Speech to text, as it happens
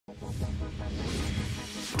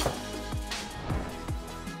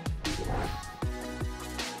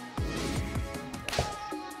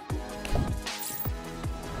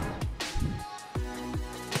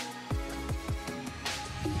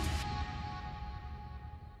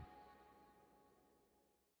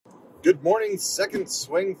Good morning, Second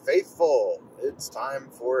Swing faithful. It's time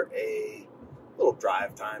for a little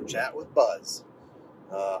drive time chat with Buzz.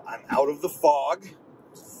 I'm out of the fog.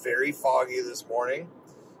 It's very foggy this morning.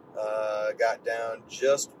 Got down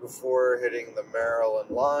just before hitting the Maryland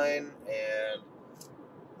line, and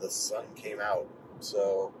the sun came out.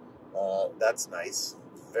 So that's nice.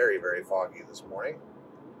 Very, very foggy this morning.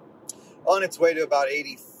 On its way to about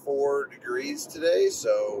 84 degrees today,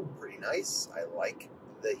 so pretty nice. I like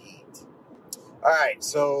the heat. All right,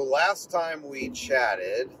 so last time we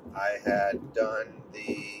chatted, I had done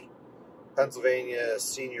the Pennsylvania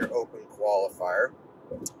Senior Open qualifier.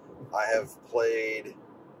 I have played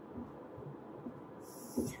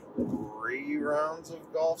 3 rounds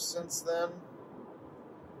of golf since then.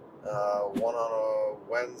 One on a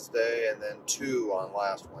Wednesday and then 2 on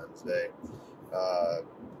last Wednesday.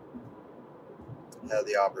 Had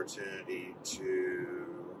the opportunity to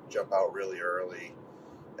jump out really early.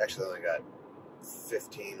 Actually, only got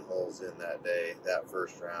 15 holes in that day, that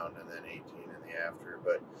first round, and then 18 in the after,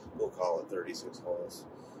 but we'll call it 36 holes.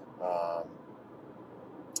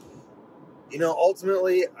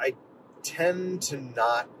 Ultimately, I tend to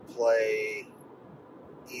not play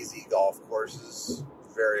easy golf courses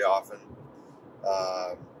very often.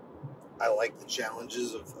 I like the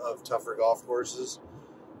challenges of tougher golf courses,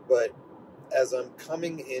 but as I'm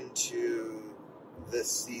coming into this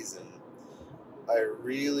season, I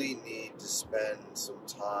really need to spend some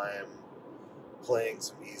time playing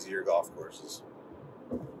some easier golf courses.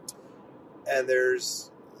 And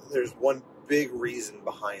there's one big reason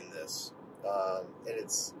behind this, and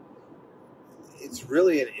it's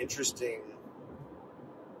really an interesting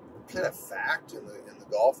kind of fact in the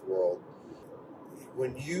golf world.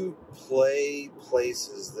 When you play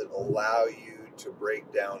places that allow you to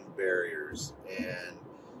break down barriers and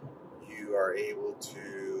you are able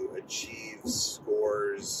to achieve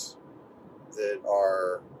scores that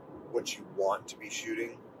are what you want to be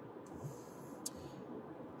shooting,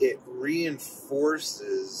 it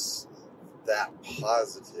reinforces that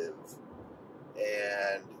positive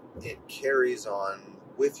and it carries on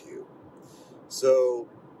with you. So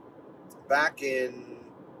back in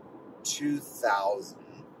 2000,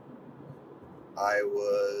 I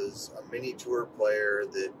was a mini tour player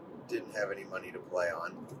that didn't have any money to play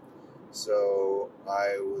on. So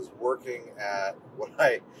I was working at what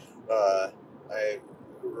I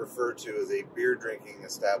refer to as a beer drinking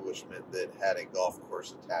establishment that had a golf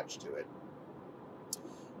course attached to it.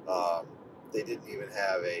 They didn't even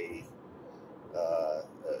have a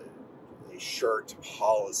shirt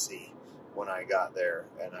policy when I got there,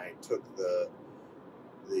 and I took the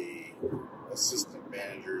assistant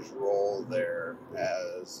manager's role there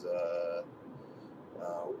as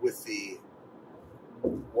with the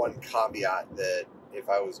one caveat that if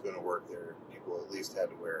I was going to work there, people at least had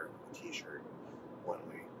to wear a t-shirt when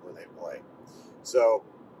they play. So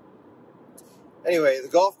anyway, the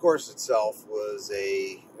golf course itself was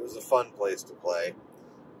a fun place to play.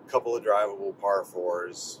 A couple of drivable par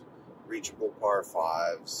 4s, reachable par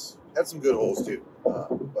 5s. Had some good holes too,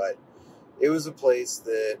 but it was a place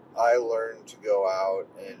that I learned to go out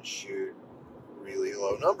and shoot really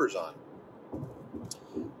low numbers on.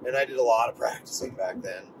 And I did a lot of practicing back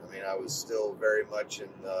then. I mean, I was still very much in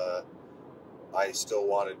I still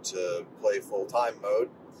wanted to play full-time mode.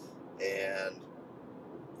 And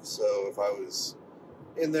so if I was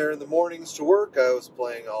in there in the mornings to work, I was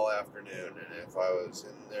playing all afternoon. And if I was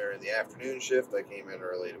in there in the afternoon shift, I came in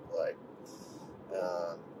early to play.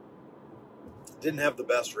 Didn't have the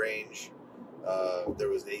best range. There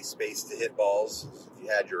was a space to hit balls if you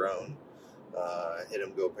had your own. Hit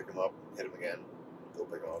them, go pick them up, hit them again, go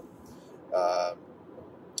pick them up.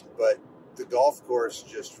 But the golf course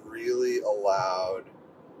just really allowed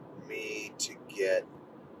me to get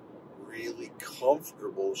really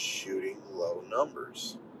comfortable shooting low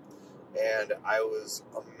numbers. And I was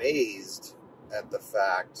amazed at the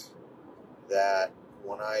fact that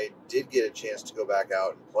when I did get a chance to go back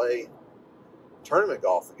out and play tournament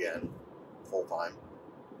golf again, full time,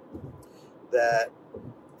 that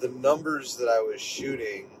the numbers that I was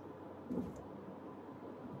shooting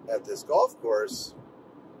at this golf course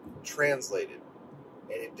translated.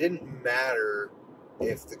 And it didn't matter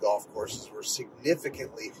if the golf courses were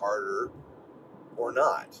significantly harder or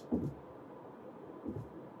not.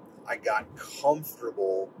 I got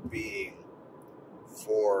comfortable being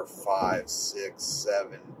 4, 5, 6,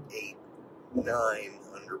 7, 8, 9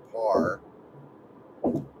 under par,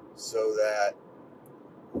 so that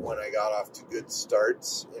when I got off to good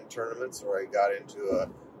starts in tournaments, or I got into a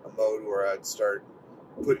mode where I'd start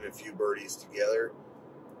putting a few birdies together,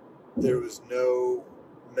 there was no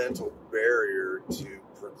mental barrier to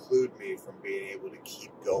preclude me from being able to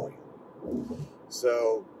keep going.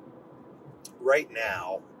 So right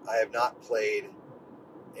now, I have not played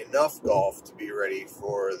enough golf to be ready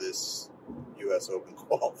for this U.S. Open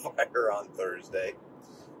qualifier on Thursday.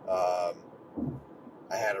 I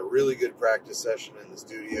had a really good practice session in the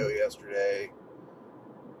studio yesterday.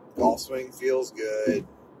 Golf swing feels good.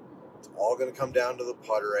 It's all going to come down to the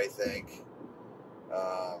putter, I think.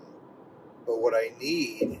 But what I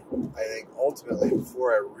need, I think, ultimately,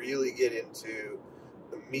 before I really get into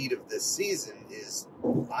the meat of this season, is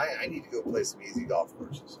I need to go play some easy golf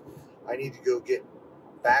courses. I need to go get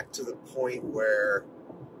back to the point where,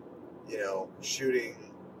 you know,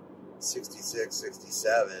 shooting 66,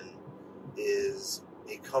 67 is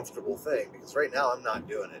a comfortable thing. Because right now I'm not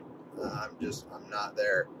doing it. I'm not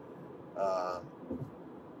there.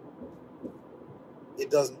 It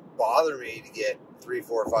doesn't bother me to get 3,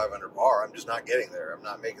 4, 5 under par. I'm just not getting there. I'm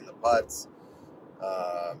not making the putts.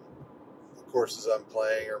 The courses I'm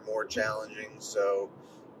playing are more challenging, so,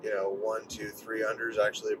 you know, 1, 2, 3 under is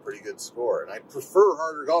actually a pretty good score. And I prefer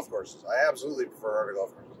harder golf courses. I absolutely prefer harder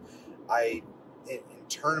golf courses. In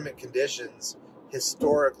tournament conditions,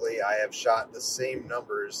 historically, I have shot the same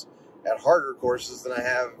numbers at harder courses than I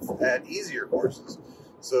have at easier courses.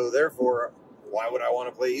 So therefore, why would I want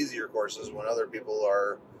to play easier courses when other people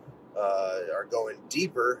are going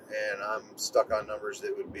deeper and I'm stuck on numbers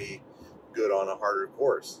that would be good on a harder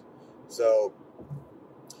course? So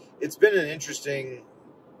it's been an interesting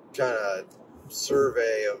kind of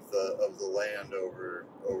survey of the land over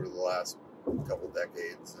the last couple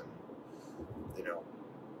decades, and, you know,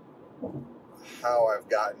 how I've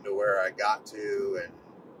gotten to where I got to and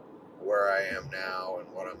where I am now and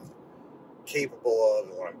what I'm capable of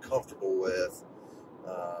and what I'm comfortable with.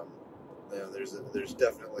 You know, there's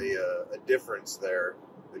definitely a difference there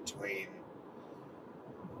between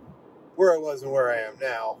where I was and where I am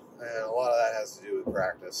now, and a lot of that has to do with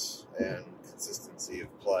practice and consistency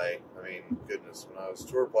of play. I mean, goodness, when I was a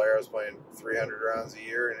tour player, I was playing 300 rounds a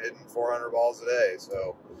year and hitting 400 balls a day,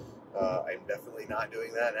 so I'm definitely not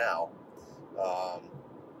doing that now. I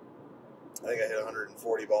think I hit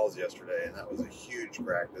 140 balls yesterday, and that was a huge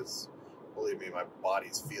practice. Believe me, my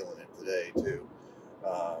body's feeling it today, too.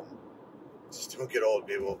 Just don't get old,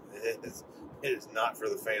 people. It is not for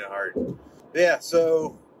the faint of heart. But yeah,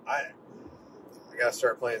 so I got to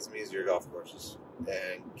start playing some easier golf courses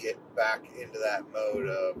and get back into that mode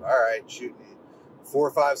of, all right, shooting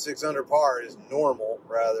 4, 5, 6 under par is normal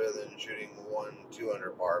rather than shooting 1, 2 under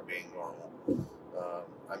par being normal.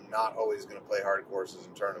 I'm not always going to play hard courses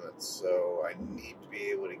in tournaments, so I need to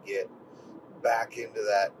be able to get back into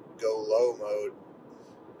that go low mode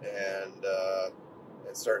and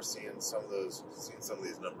start seeing some of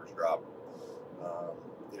these numbers drop.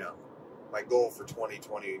 You know, my goal for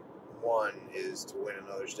 2021 is to win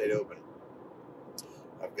another state open.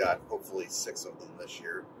 I've got hopefully 6 of them this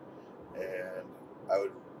year, and I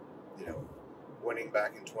would, you know, winning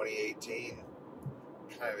back in 2018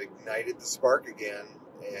 kind of ignited the spark again,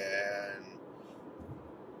 and,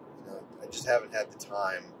 you know, I just haven't had the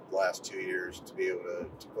time the last 2 years to be able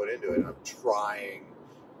to put into it. And I'm trying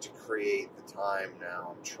to create the time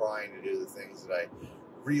now. I'm trying to do the things that I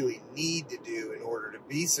really need to do in order to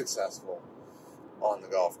be successful on the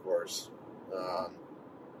golf course.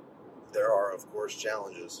 There are, of course,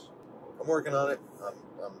 challenges. I'm working on it.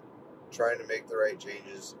 I'm trying to make the right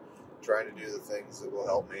changes, trying to do the things that will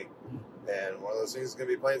help me. And one of those things is going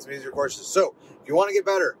to be playing some easier courses. So if you want to get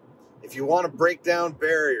better, if you want to break down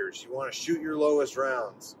barriers, you want to shoot your lowest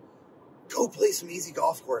rounds, go play some easy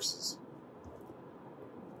golf courses.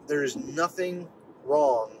 There's nothing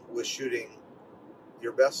wrong with shooting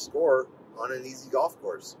your best score on an easy golf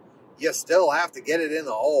course. You still have to get it in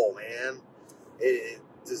the hole, man. It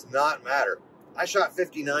does not matter. I shot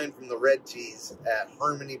 59 from the red tees at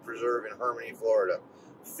Harmony Preserve in Harmony, Florida.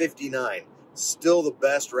 59. Still the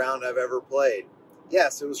best round I've ever played.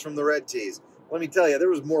 Yes, it was from the red tees. Let me tell you, there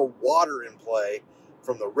was more water in play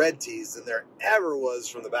from the red tees than there ever was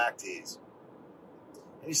from the back tees.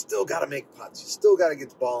 And you still got to make putts. You still got to get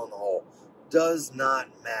the ball in the hole. Does not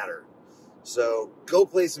matter. So go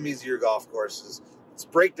play some easier golf courses. Let's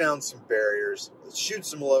break down some barriers. Let's shoot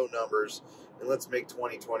some low numbers. And let's make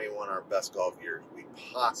 2021 our best golf year we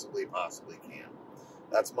possibly can.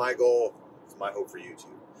 That's my goal. It's my hope for you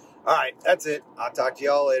too. All right, that's it. I'll talk to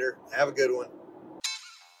y'all later. Have a good one.